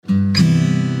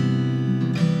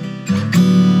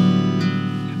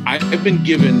I've been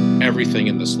given everything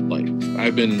in this life.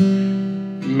 I've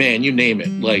been, man, you name it.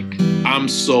 Like, I'm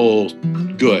so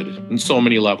good in so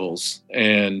many levels.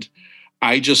 And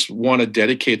I just want to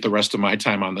dedicate the rest of my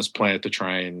time on this planet to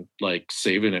try and like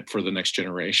saving it for the next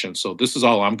generation. So this is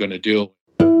all I'm going to do.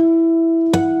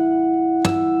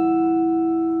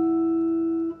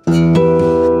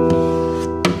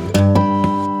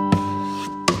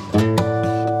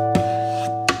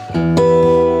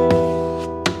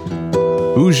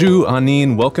 Bonjour,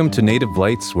 Anin. Welcome to Native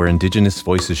Lights, where Indigenous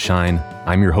voices shine.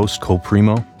 I'm your host, Cole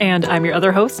Primo. And I'm your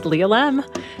other host, Leah Lem.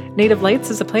 Native Lights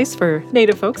is a place for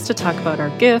Native folks to talk about our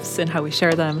gifts and how we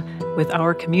share them with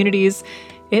our communities.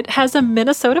 It has a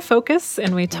Minnesota focus,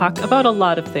 and we talk about a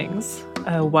lot of things,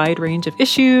 a wide range of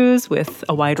issues with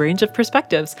a wide range of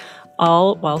perspectives,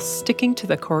 all while sticking to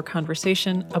the core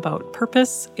conversation about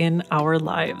purpose in our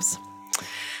lives.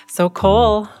 So,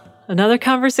 Cole, another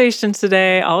conversation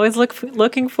today. Always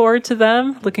looking forward to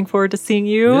them. Looking forward to seeing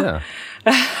you. Yeah.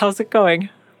 How's it going?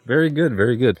 Very good,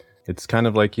 very good. It's kind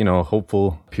of like, a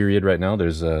hopeful period right now.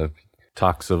 There's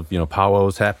talks of,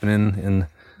 powwows happening in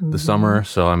the summer.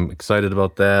 So I'm excited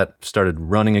about that. Started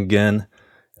running again.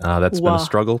 That's been a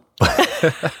struggle.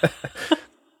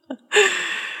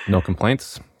 No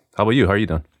complaints. How about you? How are you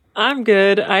doing? I'm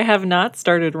good. I have not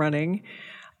started running.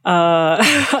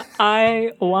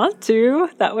 I want to.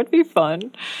 That would be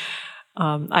fun.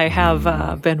 I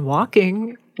have been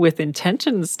walking with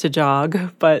intentions to jog,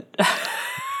 but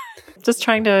just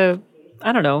trying to,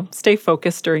 stay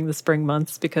focused during the spring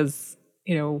months because,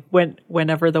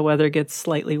 whenever the weather gets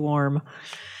slightly warm,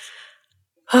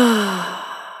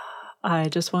 I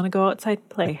just want to go outside and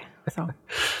play. So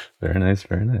Very nice,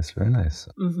 very nice, very nice.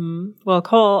 Mm-hmm. Well,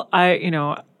 Cole, I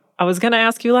was going to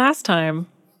ask you last time,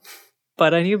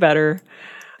 but I knew better.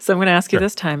 So I'm going to ask you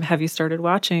this time. Have you started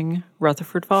watching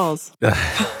Rutherford Falls?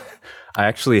 I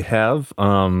actually have.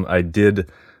 I did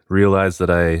realize that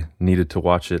I needed to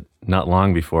watch it not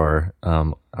long before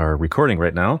our recording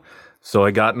right now. So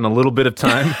I got in a little bit of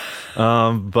time.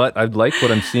 But I like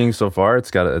what I'm seeing so far.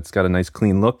 It's got a nice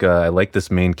clean look. I like this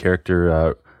main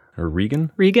character,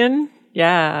 Regan. Regan?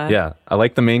 Yeah. Yeah. I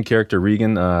like the main character,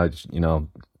 Regan,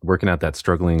 working at that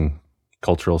struggling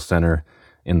cultural center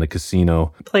in the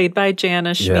casino. Played by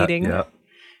Jana Schmieding. Yeah.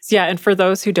 Yeah, and for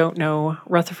those who don't know,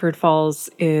 Rutherford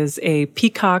Falls is a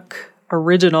Peacock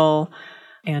original,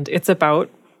 and it's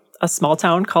about a small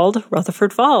town called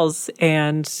Rutherford Falls.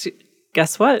 And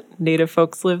guess what? Native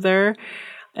folks live there.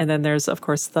 And then there's, of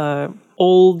course, the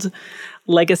old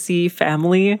legacy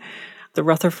family, the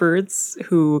Rutherfords,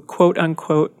 who, quote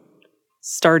unquote,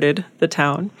 started the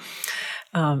town.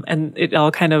 And it all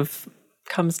kind of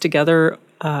comes together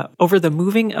over the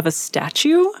moving of a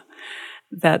statue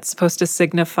that's supposed to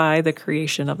signify the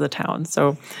creation of the town.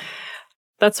 So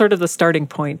that's sort of the starting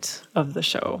point of the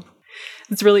show.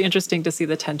 It's really interesting to see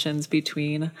the tensions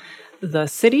between the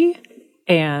city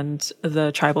and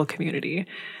the tribal community,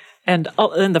 and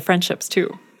the friendships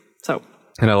too. So,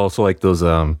 and I also like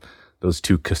those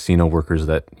two casino workers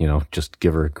that just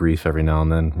give her grief every now and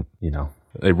then.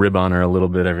 They rib on her a little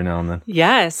bit every now and then.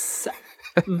 Yes.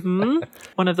 Mm-hmm.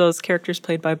 One of those characters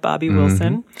played by Bobby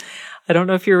Wilson. I don't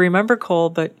know if you remember, Cole,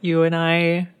 but you and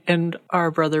I and our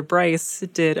brother Bryce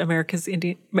did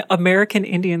American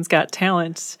Indians Got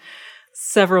Talent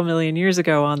several million years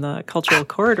ago on the cultural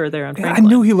corridor there on Franklin. I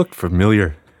knew he looked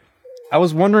familiar. I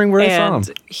was wondering where I saw him.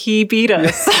 He beat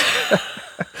us.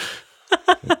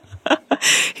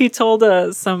 He told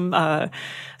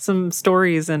some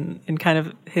stories in kind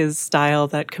of his style,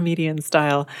 that comedian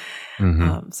style.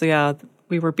 So yeah,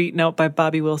 we were beaten out by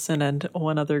Bobby Wilson and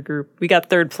one other group. We got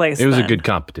third place. It was a good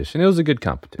competition.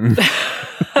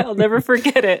 I'll never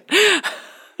forget it.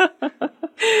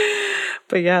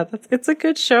 But yeah, it's a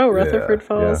good show, Rutherford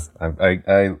Falls. Yeah.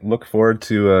 I look forward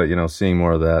to seeing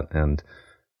more of that, and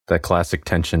that classic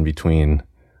tension between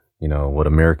what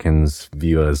Americans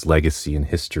view as legacy and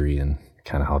history, and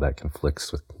kind of how that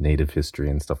conflicts with Native history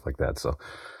and stuff like that. So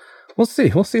we'll see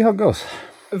how it goes.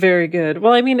 Very good.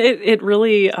 Well, I mean, it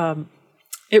really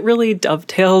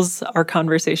dovetails our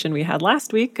conversation we had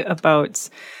last week about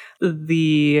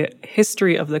the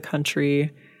history of the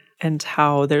country and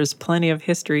how there's plenty of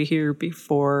history here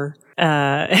before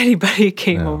anybody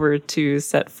came over to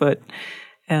set foot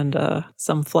and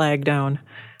some flag down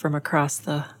from across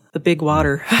the big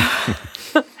water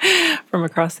from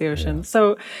across the ocean. Yeah.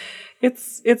 So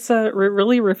it's a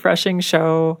really refreshing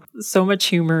show. So much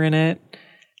humor in it.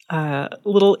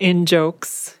 Little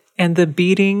in-jokes, and the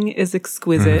beating is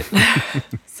exquisite.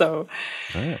 So,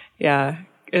 yeah,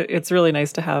 it's really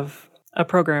nice to have a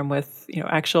program with,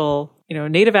 actual,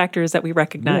 Native actors that we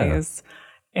recognize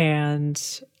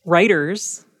and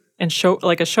writers and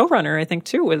like a showrunner, I think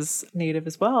too, was Native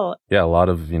as well. Yeah, a lot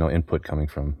of input coming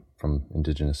from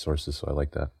indigenous sources, so I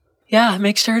like that. Yeah,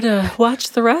 make sure to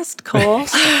watch the rest, Cole.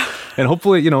 And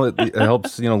hopefully, it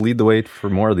helps, lead the way for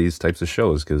more of these types of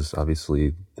shows, because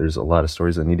obviously there's a lot of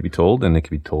stories that need to be told, and it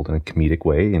can be told in a comedic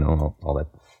way,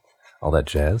 all that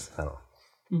jazz. I don't know.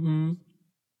 Mm-hmm.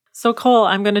 So, Cole,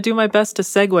 I'm going to do my best to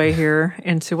segue here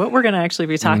into what we're going to actually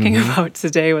be talking about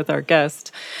today with our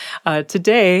guest.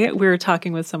 Today, we're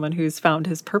talking with someone who's found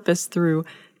his purpose through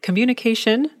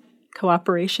communication,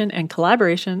 cooperation, and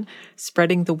collaboration,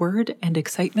 spreading the word and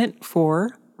excitement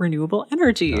for renewable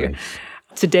energy. Nice.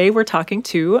 Today, we're talking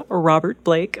to Robert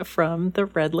Blake from the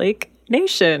Red Lake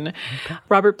Nation. Okay.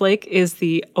 Robert Blake is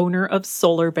the owner of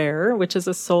Solar Bear, which is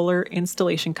a solar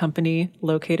installation company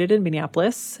located in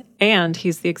Minneapolis, and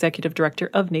he's the executive director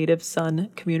of Native Sun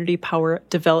Community Power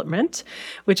Development,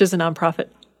 which is a nonprofit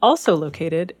also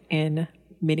located in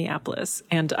Minneapolis.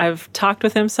 And I've talked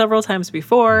with him several times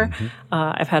before.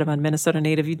 I've had him on Minnesota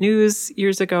Native News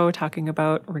years ago talking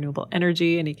about renewable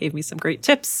energy, and he gave me some great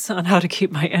tips on how to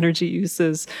keep my energy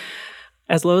uses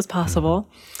as low as possible.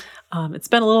 It's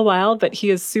been a little while, but he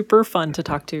is super fun to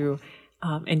talk to,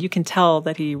 and you can tell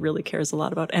that he really cares a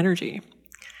lot about energy.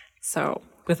 So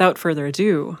without further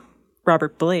ado,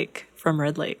 Robert Blake from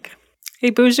Red Lake. Hey,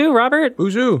 bonjour, Robert.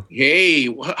 Bonjour. Hey,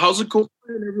 how's it going,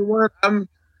 everyone?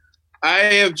 I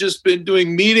have just been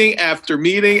doing meeting after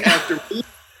meeting after meeting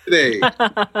today.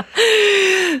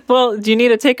 Well, do you need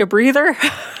to take a breather?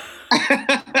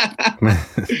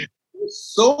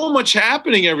 So much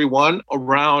happening, everyone,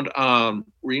 around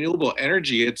renewable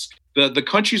energy. It's the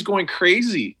country's going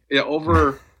crazy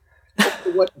over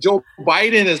what Joe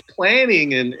Biden is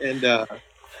planning, and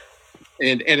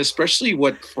especially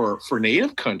what for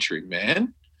Native country,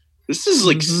 man. This is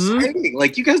exciting.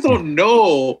 Like, you guys don't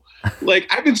know. Like,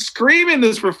 I've been screaming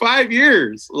this for 5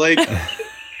 years. Like,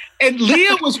 and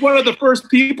Leah was one of the first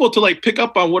people to like pick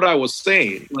up on what I was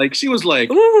saying. Like, she was like,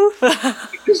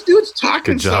 "This dude's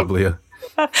talking." Good job, Leah.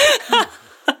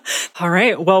 All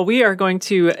right. Well, we are going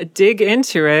to dig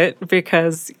into it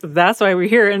because that's why we're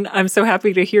here. And I'm so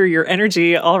happy to hear your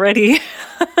energy already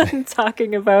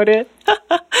talking about it.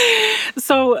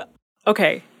 So,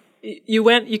 okay.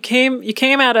 You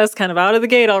came at us kind of out of the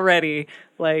gate already,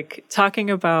 like talking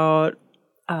about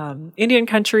Indian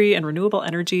country and renewable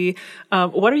energy.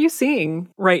 What are you seeing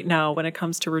right now when it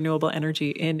comes to renewable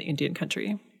energy in Indian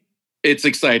country? It's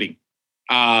exciting.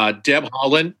 Deb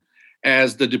Haaland,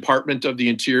 as the Department of the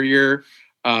Interior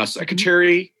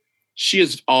Secretary, she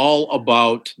is all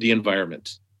about the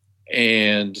environment.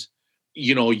 And,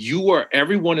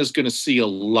 everyone is going to see a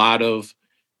lot of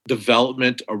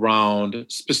development around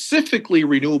specifically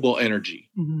renewable energy,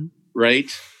 right?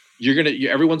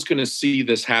 Everyone's going to see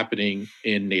this happening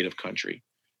in Native country.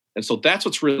 And so that's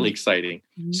what's really exciting.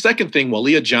 Second thing,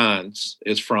 Leah Johns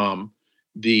is from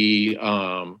the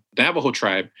Navajo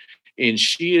tribe, and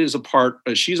she is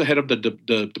she's a head of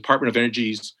the Department of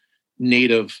Energy's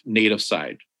native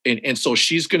side. And so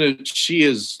she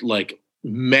is like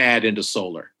mad into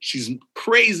solar. She's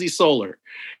crazy solar.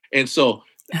 And so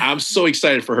I'm so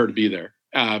excited for her to be there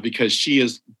because she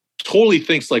totally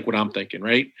thinks like what I'm thinking,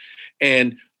 right?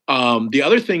 And the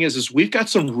other thing is we've got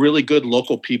some really good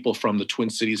local people from the Twin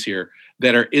Cities here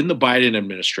that are in the Biden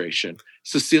administration.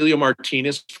 Cecilia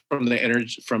Martinez from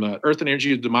Earth and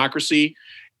Energy and Democracy,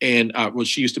 and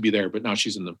she used to be there, but now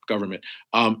she's in the government.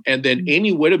 And then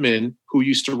Amy Whitteman, who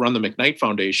used to run the McKnight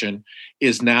Foundation,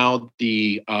 is now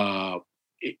the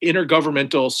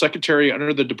intergovernmental secretary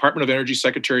under the Department of Energy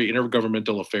Secretary,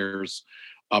 intergovernmental affairs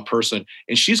person.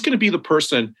 And she's going to be the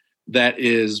person that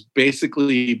is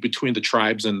basically between the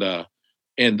tribes and the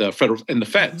federal and the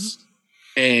feds.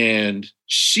 And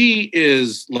she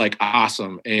is like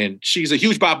awesome. And she's a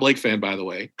huge Bob Blake fan, by the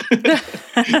way.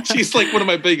 She's like one of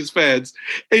my biggest fans,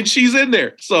 and she's in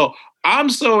there. So I'm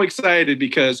so excited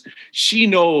because she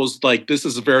knows like this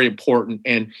is very important.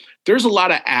 And there's a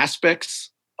lot of aspects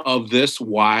of this,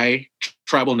 why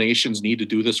tribal nations need to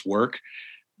do this work.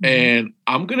 And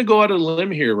I'm going to go out on a limb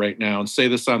here right now and say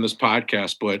this on this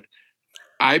podcast, but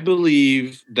I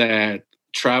believe that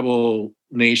tribal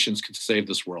nations could save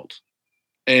this world.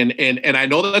 And I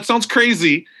know that sounds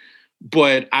crazy,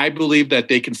 but I believe that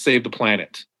they can save the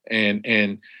planet.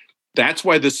 And that's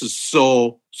why this is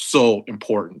so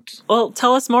important. Well,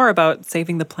 tell us more about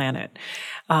saving the planet.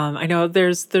 I know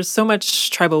there's so much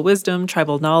tribal wisdom,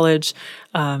 tribal knowledge,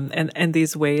 and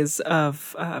these ways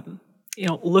of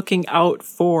looking out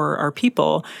for our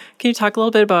people. Can you talk a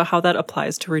little bit about how that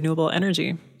applies to renewable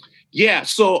energy? Yeah.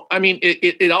 So, I mean,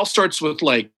 it all starts with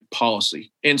like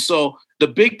policy. And so the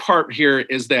big part here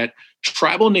is that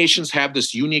tribal nations have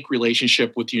this unique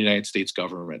relationship with the United States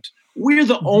government. We're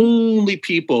the only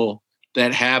people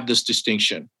that have this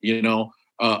distinction,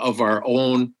 of our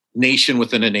own nation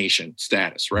within a nation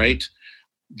status, right?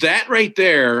 That right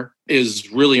there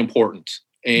is really important.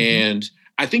 And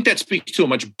I think that speaks to a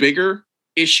much bigger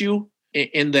issue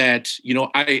in that,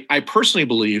 I personally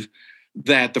believe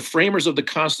that the framers of the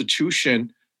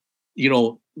Constitution,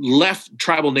 left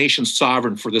tribal nations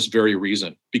sovereign for this very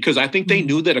reason, because I think they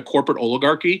knew that a corporate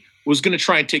oligarchy was going to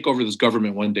try and take over this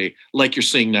government one day, like you're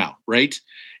seeing now, right?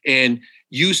 And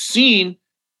you've seen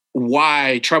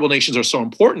why tribal nations are so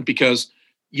important because,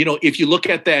 if you look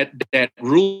at that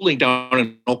ruling down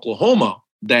in Oklahoma,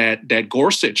 that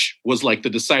Gorsuch was like the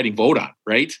deciding vote on,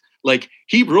 right? Like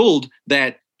he ruled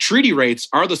that treaty rights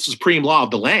are the supreme law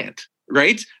of the land,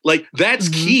 right? Like that's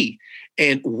key.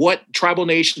 And what tribal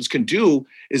nations can do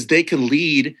is they can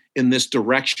lead in this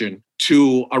direction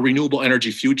to a renewable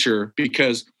energy future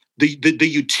because the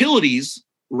utilities,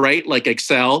 right, like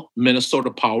Xcel,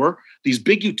 Minnesota Power, these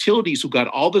big utilities who got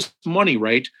all this money,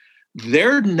 right,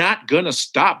 they're not going to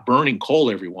stop burning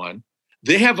coal, everyone.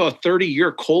 They have a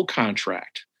 30-year coal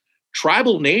contract.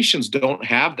 Tribal nations don't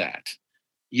have that,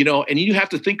 and you have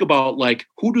to think about, like,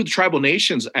 who do the tribal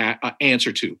nations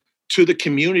answer to? To the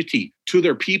community, to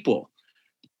their people.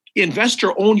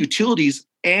 Investor-owned utilities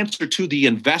answer to the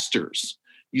investors.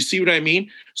 You see what I mean?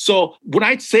 So when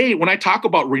I talk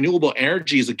about renewable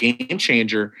energy as a game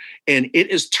changer, and it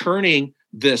is turning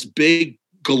this big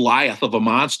Goliath of a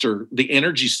monster, the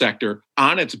energy sector,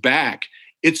 on its back,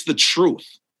 it's the truth.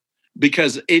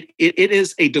 Because it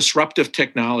is a disruptive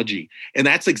technology. And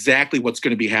that's exactly what's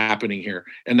going to be happening here.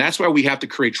 And that's why we have to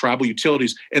create tribal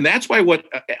utilities. And that's why what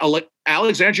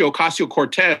Alexandria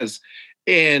Ocasio-Cortez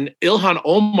and Ilhan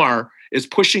Omar is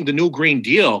pushing the new Green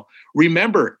Deal.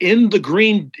 Remember, in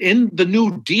the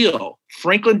New Deal,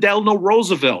 Franklin Delano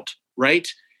Roosevelt, right?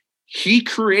 He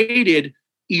created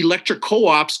electric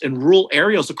co-ops in rural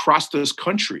areas across this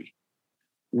country.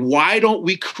 Why don't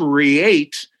we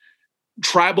create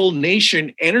tribal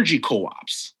nation energy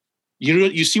co-ops?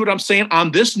 You see what I'm saying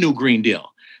on this new Green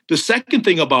Deal? The second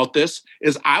thing about this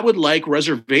is I would like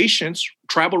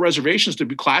tribal reservations to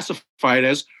be classified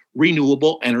as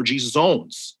renewable energy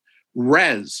zones.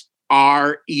 REZ,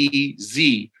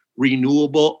 R-E-Z,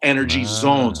 renewable energy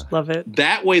zones. Love it.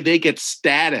 That way they get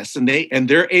status and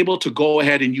they're able to go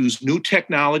ahead and use new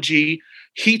technology,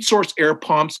 heat source air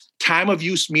pumps, time of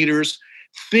use meters,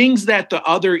 things that the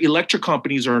other electric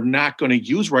companies are not going to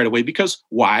use right away because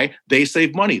why? They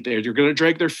save money. They're going to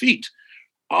drag their feet.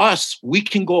 Us, we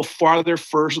can go further,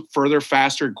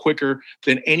 faster, and quicker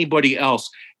than anybody else.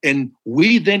 And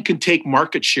we then can take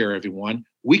market share, everyone.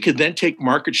 We could then take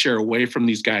market share away from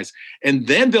these guys. And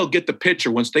then they'll get the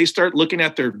picture. Once they start looking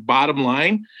at their bottom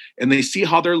line and they see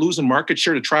how they're losing market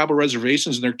share to tribal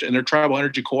reservations and their tribal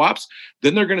energy co-ops,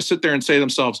 then they're going to sit there and say to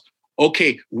themselves,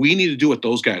 okay, we need to do what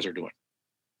those guys are doing.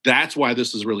 That's why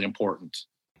this is really important.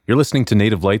 You're listening to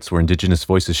Native Lights, where Indigenous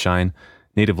voices shine.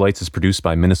 Native Lights is produced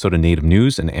by Minnesota Native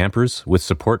News and Ampers with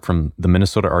support from the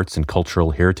Minnesota Arts and Cultural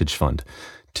Heritage Fund.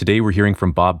 Today, we're hearing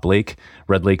from Bob Blake,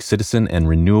 Red Lake citizen and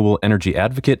renewable energy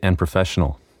advocate and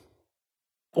professional.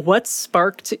 What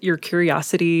sparked your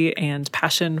curiosity and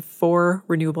passion for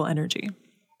renewable energy?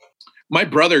 My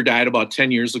brother died about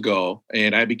 10 years ago,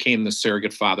 and I became the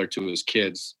surrogate father to his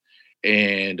kids.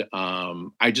 And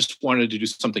I just wanted to do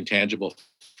something tangible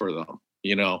for them,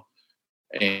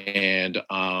 And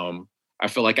I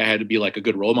felt like I had to be like a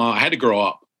good role model. I had to grow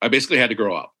up. I basically had to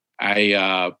grow up.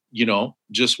 I,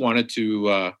 just wanted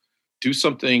to do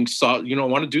something.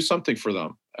 Want to do something for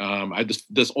them.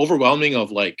 This overwhelming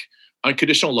of like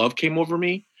unconditional love came over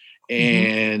me,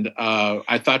 and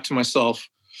I thought to myself,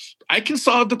 I can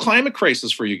solve the climate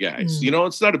crisis for you guys.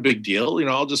 It's not a big deal.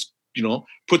 I'll just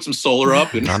put some solar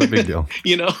up and not a big deal.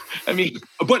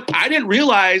 But I didn't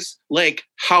realize like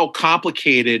how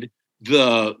complicated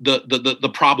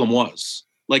the problem was.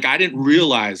 Like I didn't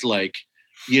realize like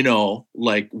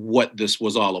what this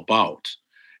was all about.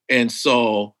 And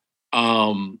so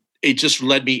it just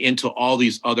led me into all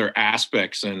these other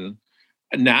aspects. And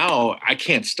now I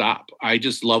can't stop. I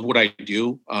just love what I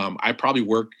do. I probably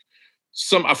work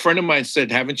a friend of mine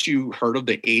said, haven't you heard of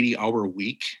the 80-hour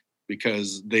week?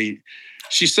 Because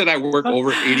she said I work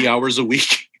over 80 hours a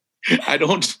week. I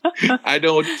don't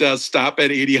stop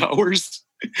at 80 hours.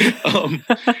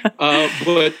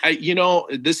 But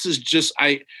this is just,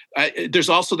 there's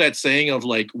also that saying of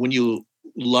like, when you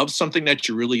love something that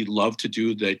you really love to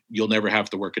do, that you'll never have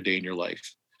to work a day in your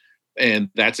life. And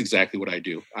that's exactly what I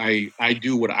do. I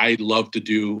do what I love to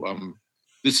do.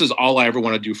 this is all I ever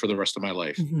want to do for the rest of my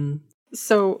life. Mm-hmm.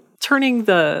 So turning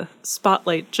the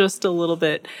spotlight just a little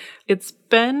bit, it's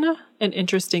been an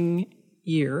interesting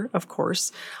year, of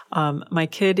course. My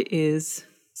kid is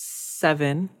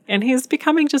 7 and he's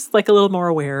becoming just like a little more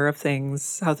aware of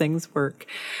things, how things work.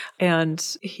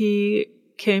 And he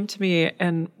came to me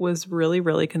and was really,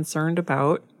 really concerned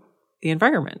about the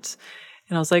environment.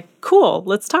 And I was like, cool,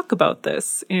 let's talk about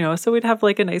this. So we'd have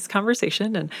like a nice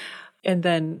conversation. And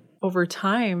then over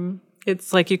time,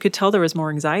 it's like you could tell there was more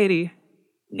anxiety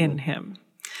in him.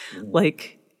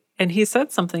 And he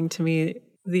said something to me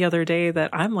the other day that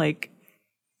I'm like,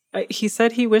 he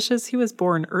said he wishes he was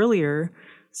born earlier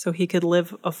so he could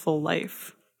live a full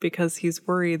life because he's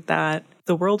worried that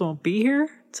the world won't be here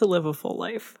to live a full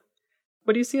life.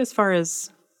 What do you see as far as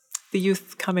the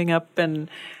youth coming up and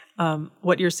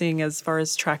what you're seeing as far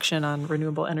as traction on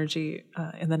renewable energy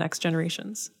in the next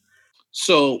generations?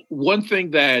 So one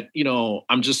thing that,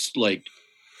 I'm just like,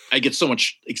 I get so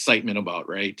much excitement about,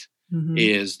 right,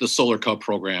 is the Solar Cub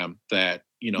program that,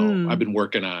 I've been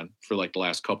working on for like the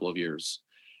last couple of years.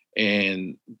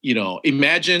 And,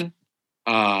 imagine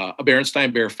a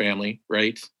Berenstain Bear family,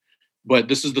 right? But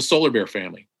this is the Solar Bear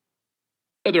family.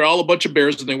 They're all a bunch of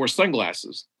bears and they wear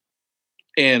sunglasses.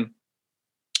 And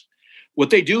what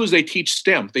they do is they teach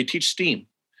STEM, they teach STEAM.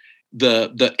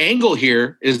 The angle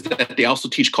here is that they also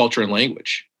teach culture and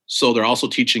language. So they're also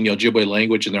teaching Ojibwe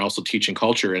language and they're also teaching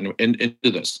culture and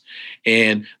into this.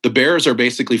 And the bears are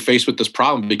basically faced with this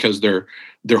problem because their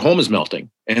home is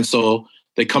melting. And so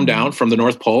they come down from the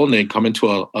North Pole and they come into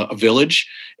a village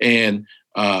and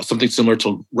something similar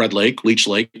to Red Lake, Leech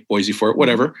Lake, Boise Fort,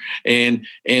 whatever. And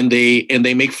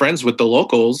they make friends with the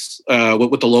locals,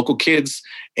 with the local kids.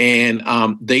 And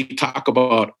they talk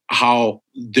about how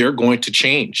they're going to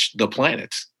change the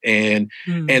planet. And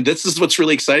this is what's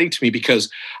really exciting to me because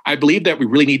I believe that we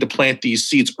really need to plant these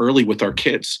seeds early with our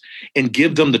kids and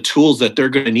give them the tools that they're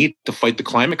going to need to fight the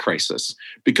climate crisis.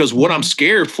 Because what I'm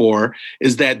scared for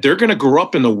is that they're going to grow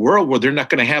up in a world where they're not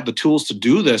going to have the tools to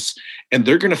do this and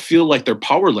they're going to feel like they're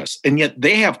powerless. And yet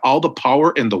they have all the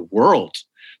power in the world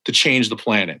to change the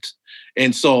planet.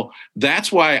 And so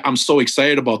that's why I'm so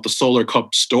excited about the Solar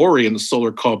Cub story and the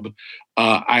Solar Cub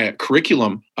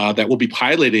curriculum that we'll be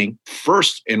piloting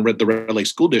first in the Red Lake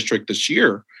School District this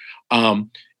year.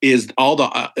 Is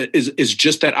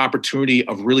just that opportunity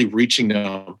of really reaching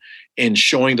them and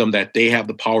showing them that they have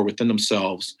the power within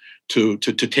themselves to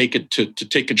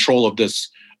take control of this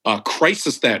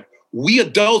crisis that we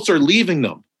adults are leaving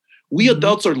them. We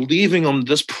adults are leaving them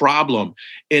this problem,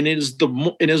 and it is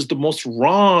the most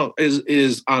wrong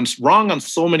wrong on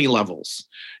so many levels,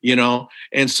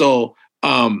 And so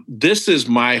this is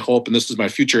my hope, and this is my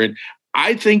future. And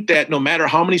I think that no matter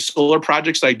how many solar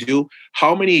projects I do,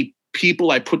 how many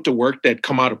people I put to work that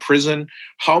come out of prison,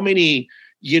 how many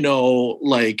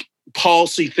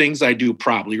policy things I do,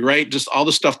 probably right, just all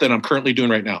the stuff that I'm currently doing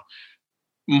right now.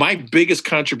 My biggest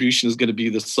contribution is going to be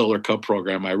the Solar Cub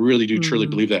program. I really do truly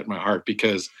believe that in my heart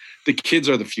because the kids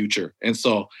are the future. And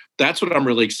so that's what I'm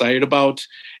really excited about.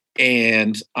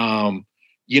 And,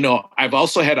 I've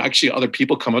also had actually other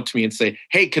people come up to me and say,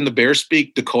 hey, can the bears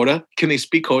speak Dakota? Can they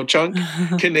speak Ho-Chunk?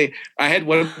 I had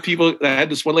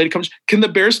this one lady come, can the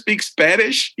bears speak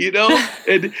Spanish?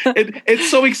 And it's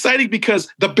so exciting because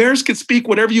the bears can speak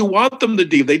whatever you want them to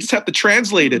do. They just have to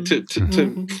translate it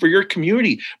to for your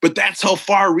community. But that's how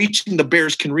far reaching the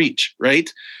bears can reach,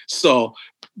 right? So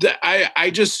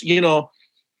I just,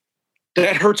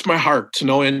 that hurts my heart to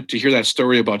know and to hear that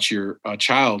story about your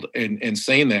child and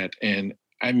saying that. And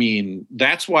I mean,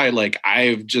 that's why,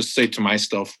 I've just said to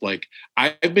myself,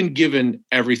 I've been given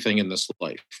everything in this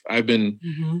life. I've been,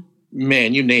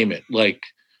 man, you name it.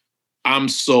 I'm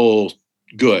so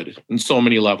good in so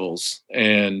many levels.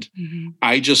 And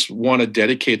I just want to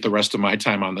dedicate the rest of my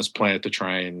time on this planet to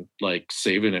try and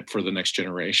saving it for the next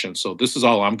generation. So this is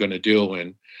all I'm going to do.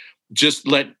 And just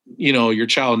let, your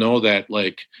child know that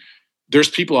there's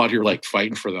people out here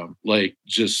fighting for them,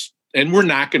 and we're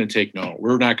not going to take no.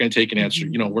 We're not going to take an answer.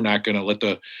 We're not going to let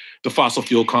the fossil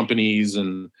fuel companies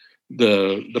and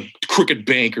the crooked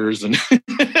bankers and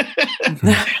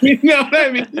you know what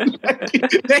I mean.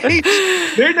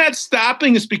 They're not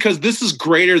stopping us because this is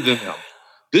greater than them.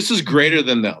 This is greater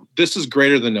than them. This is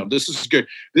greater than them. This is good.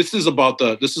 This is about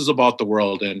the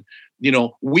world. And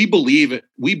we believe it.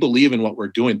 We believe in what we're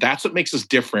doing. That's what makes us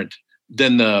different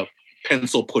than the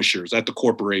pencil pushers at the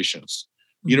corporations.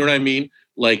 You know what I mean?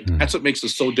 That's what makes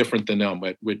us so different than them.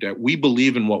 But with that, we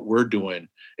believe in what we're doing,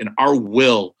 and our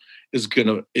will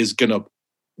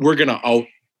we're gonna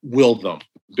outwill them.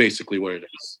 Basically, what it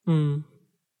is.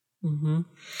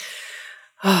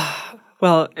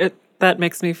 Well, That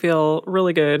makes me feel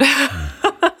really good.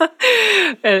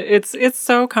 It's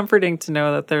so comforting to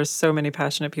know that there's so many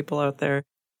passionate people out there.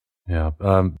 Yeah.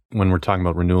 When we're talking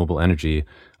about renewable energy,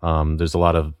 there's a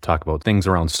lot of talk about things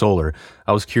around solar.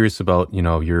 I was curious about,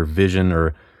 your vision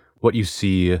or what you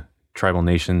see tribal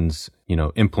nations,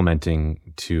 implementing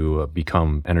to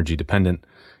become energy dependent.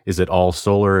 Is it all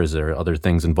solar? Is there other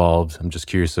things involved? I'm just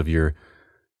curious of your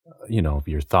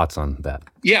thoughts on that.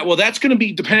 Yeah, well, that's going to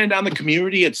be dependent on the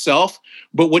community itself.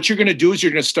 But what you're going to do is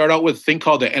you're going to start out with a thing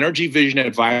called the Energy Vision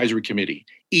Advisory Committee,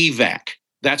 EVAC.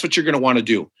 That's what you're going to want to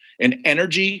do. An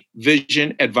Energy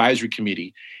Vision Advisory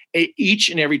Committee. Each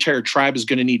and every Tired tribe is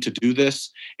going to need to do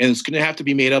this, and it's going to have to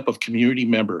be made up of community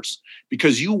members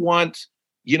because you want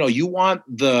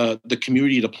the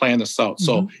community to plan this out.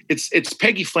 So it's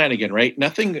Peggy Flanagan, right?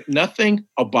 Nothing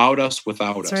about us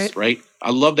without us, right?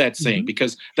 I love that saying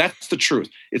because that's the truth.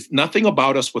 It's nothing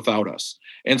about us without us.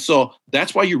 And so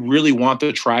that's why you really want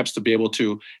the tribes to be able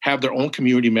to have their own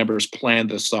community members plan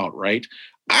this out, right?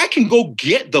 I can go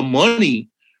get the money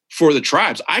for the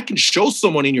tribes. I can show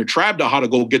someone in your tribe how to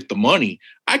go get the money.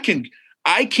 I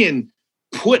can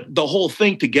put the whole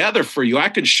thing together for you. I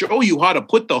can show you how to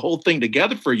put the whole thing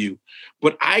together for you,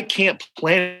 but I can't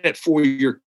plan it for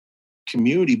your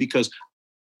community because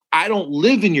I don't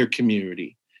live in your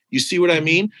community. You see what I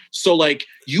mean? So like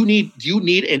you need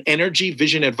an Energy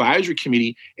Vision Advisory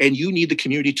Committee, and you need the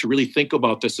community to really think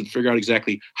about this and figure out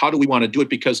exactly how do we want to do it,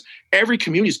 because every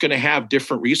community is going to have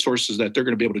different resources that they're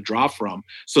going to be able to draw from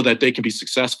so that they can be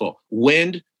successful.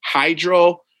 Wind,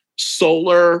 hydro,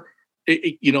 solar,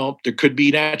 there could be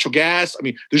natural gas. I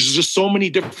mean, there's just so many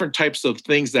different types of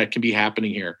things that can be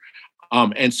happening here.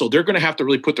 And so they're going to have to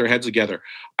really put their heads together.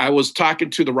 I was talking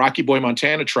to the Rocky Boy,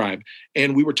 Montana tribe,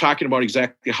 and we were talking about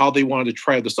exactly how they wanted to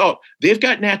try this out. They've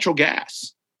got natural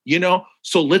gas,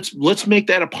 so let's make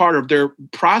that a part of their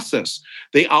process.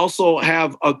 They also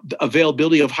have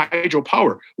availability of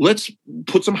hydropower. Let's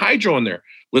put some hydro in there.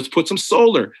 Let's put some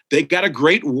solar. They got a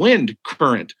great wind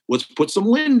current. Let's put some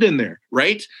wind in there,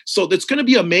 right? So it's going to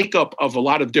be a makeup of a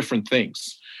lot of different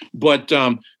things. But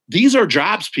these are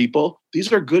jobs, people.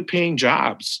 These are good paying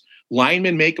jobs.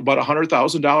 Linemen make about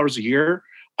 $100,000 a year.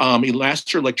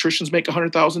 Last year, electricians make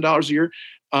 $100,000 a year.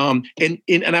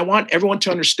 And I want everyone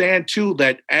to understand too,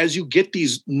 that as you get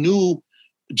these new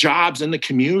jobs in the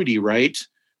community, right,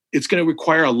 it's going to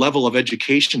require a level of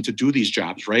education to do these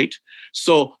jobs, right?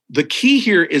 So the key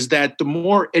here is that the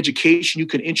more education you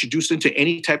can introduce into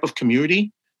any type of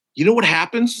community, you know what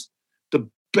happens? The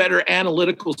better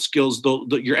analytical skills,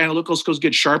 your analytical skills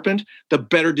get sharpened, the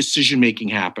better decision-making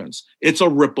happens. It's a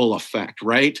ripple effect,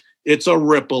 right? It's a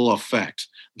ripple effect.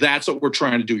 That's what we're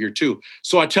trying to do here too.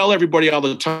 So I tell everybody all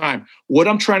the time, what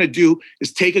I'm trying to do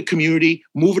is take a community,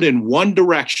 move it in one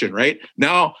direction, right?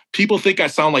 Now, people think I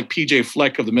sound like PJ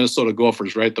Fleck of the Minnesota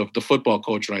Gophers, right? The football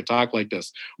coach when I talk like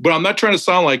this. But I'm not trying to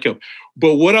sound like him.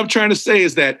 But what I'm trying to say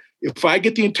is that if I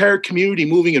get the entire community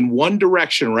moving in one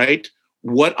direction, right,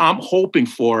 what I'm hoping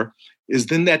for is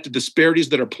then that the disparities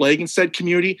that are plaguing said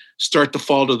community start to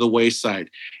fall to the wayside.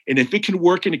 And if it can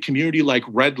work in a community like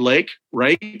Red Lake,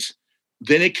 right,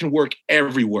 then it can work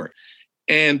everywhere.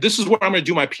 And this is what I'm going to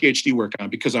do my PhD work on,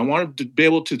 because I want to be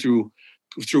able to,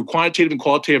 through quantitative and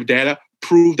qualitative data,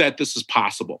 prove that this is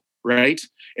possible, right?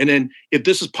 And then if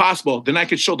this is possible, then I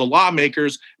can show the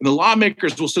lawmakers, and the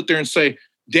lawmakers will sit there and say,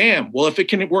 damn, well, if it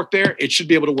can work there, it should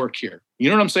be able to work here. You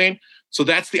know what I'm saying? So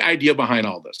that's the idea behind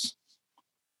all this.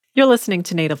 You're listening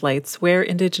to Native Lights, where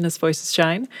Indigenous voices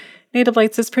shine. Native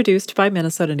Lights is produced by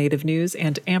Minnesota Native News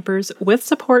and Ampers with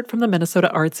support from the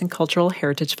Minnesota Arts and Cultural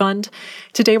Heritage Fund.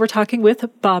 Today we're talking with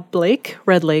Bob Blake,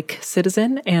 Red Lake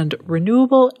citizen and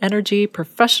renewable energy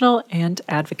professional and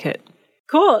advocate.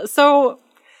 Cool. So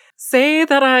say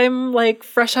that I'm like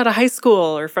fresh out of high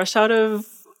school or fresh out of,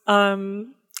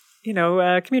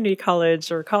 community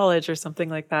college or something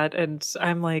like that. And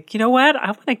I'm like, you know what? I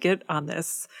want to get on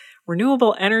this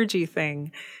renewable energy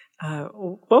thing.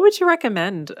 What would you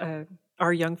recommend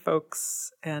our young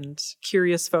folks and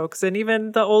curious folks and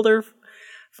even the older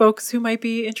folks who might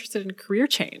be interested in career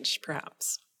change,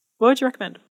 perhaps? What would you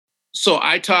recommend? So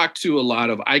I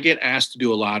get asked to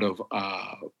do a lot of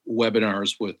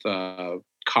webinars with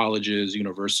colleges,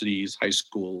 universities, high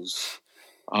schools.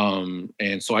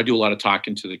 And so I do a lot of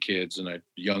talking to the kids and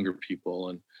younger people.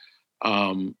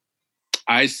 And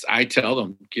I tell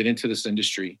them, get into this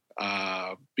industry,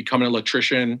 become an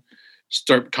electrician,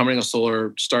 start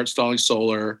installing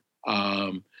solar.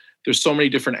 There's so many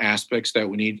different aspects that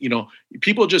we need.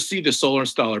 People just see the solar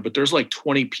installer, but there's like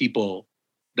 20 people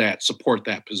that support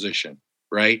that position,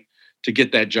 right? To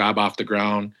get that job off the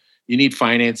ground. You need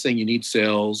financing, you need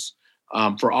sales.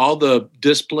 for all the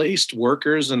displaced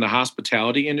workers in the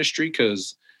hospitality industry,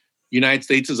 because United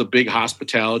States is a big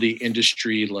hospitality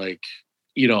industry, like,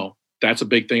 that's a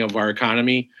big thing of our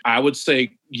economy. I would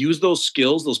say use those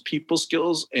skills, those people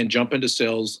skills, and jump into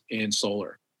sales in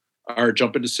solar or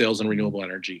jump into sales in renewable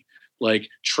energy. Like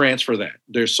transfer that.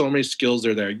 There's so many skills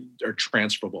there that are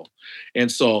transferable.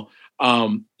 And so,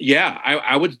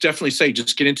 I would definitely say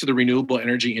just get into the renewable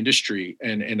energy industry.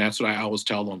 And that's what I always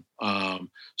tell them.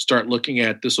 Start looking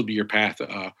at, this will be your path.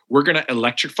 We're going to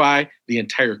electrify the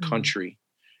entire country.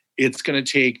 It's going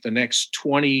to take the next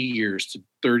 20 years to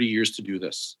 30 years to do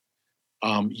this.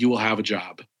 You will have a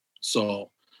job. So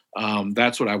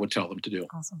that's what I would tell them to do.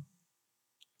 Awesome.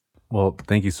 Well,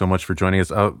 thank you so much for joining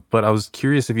us. But I was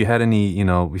curious if you had any,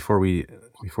 before we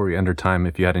end our time,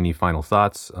 if you had any final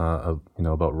thoughts,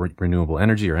 about renewable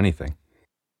energy or anything.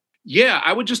 Yeah,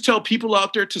 I would just tell people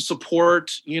out there to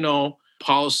support,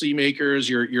 policymakers,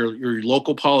 your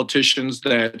local politicians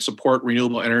that support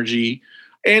renewable energy.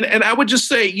 And I would just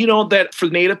say, that for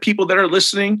Native people that are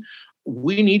listening,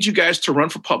 we need you guys to run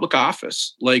for public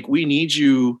office. Like, we need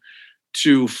you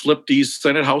to flip these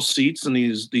Senate House seats and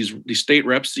these state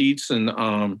rep seats. And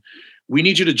we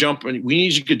need you to jump in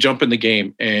the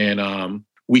game, and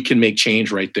we can make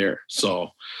change right there.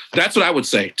 So that's what I would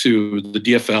say to the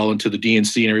DFL and to the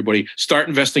DNC and everybody. Start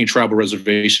investing in tribal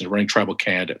reservations, running tribal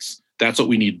candidates. That's what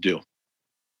we need to do.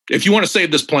 If you want to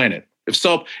save this planet, if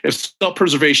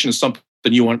self-preservation is something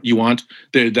you want,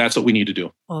 that's what we need to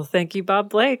do. Well, thank you, Bob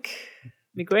Blake.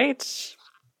 Be great.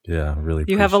 Yeah, really.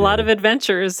 You have a lot of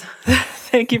adventures.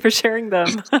 Thank you for sharing them.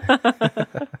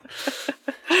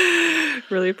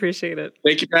 Really appreciate it.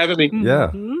 Thank you for having me.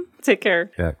 Yeah. Mm-hmm. Take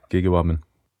care. Yeah. Gigawaman.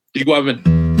 Gigawaman.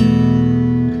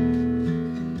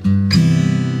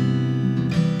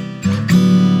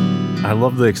 I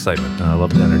love the excitement. I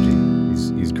love the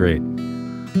energy. He's great.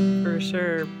 For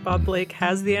sure. Bob Blake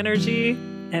has the energy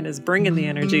and is bringing the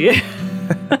energy.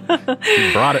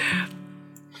 He brought it.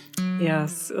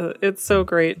 Yes, it's so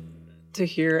great to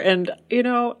hear. And,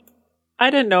 I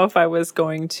didn't know if I was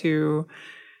going to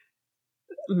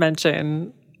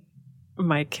mention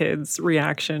my kids'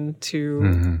 reaction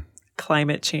to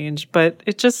climate change, but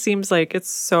it just seems like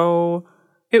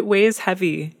it weighs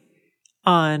heavy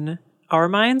on our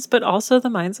minds, but also the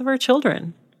minds of our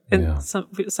children. And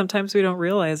sometimes we don't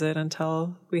realize it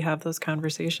until we have those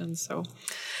conversations. So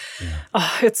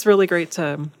it's really great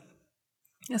to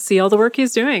see all the work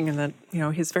he's doing, and that,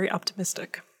 he's very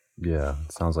optimistic. Yeah,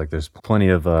 it sounds like there's plenty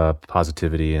of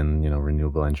positivity and,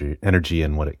 renewable energy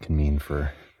and what it can mean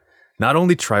for not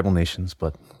only tribal nations,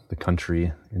 but the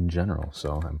country in general.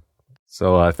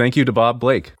 So thank you to Bob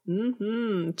Blake.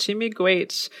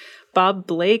 Chimigwech. Bob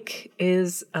Blake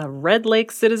is a Red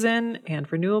Lake citizen and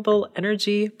renewable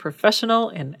energy professional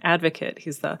and advocate.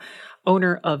 He's the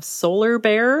owner of Solar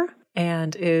Bear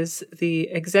and is the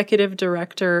executive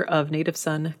director of Native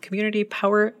Son Community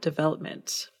Power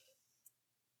Development.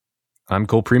 I'm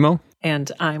Cole Primo.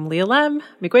 And I'm Leah Lem.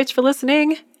 Miigwech for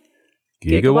listening.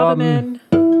 Gigawaman.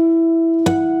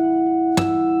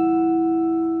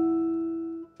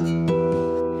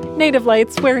 Native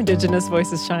Lights, Where Indigenous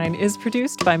Voices Shine, is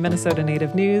produced by Minnesota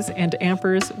Native News and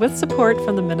Ampers with support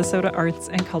from the Minnesota Arts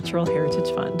and Cultural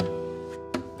Heritage Fund.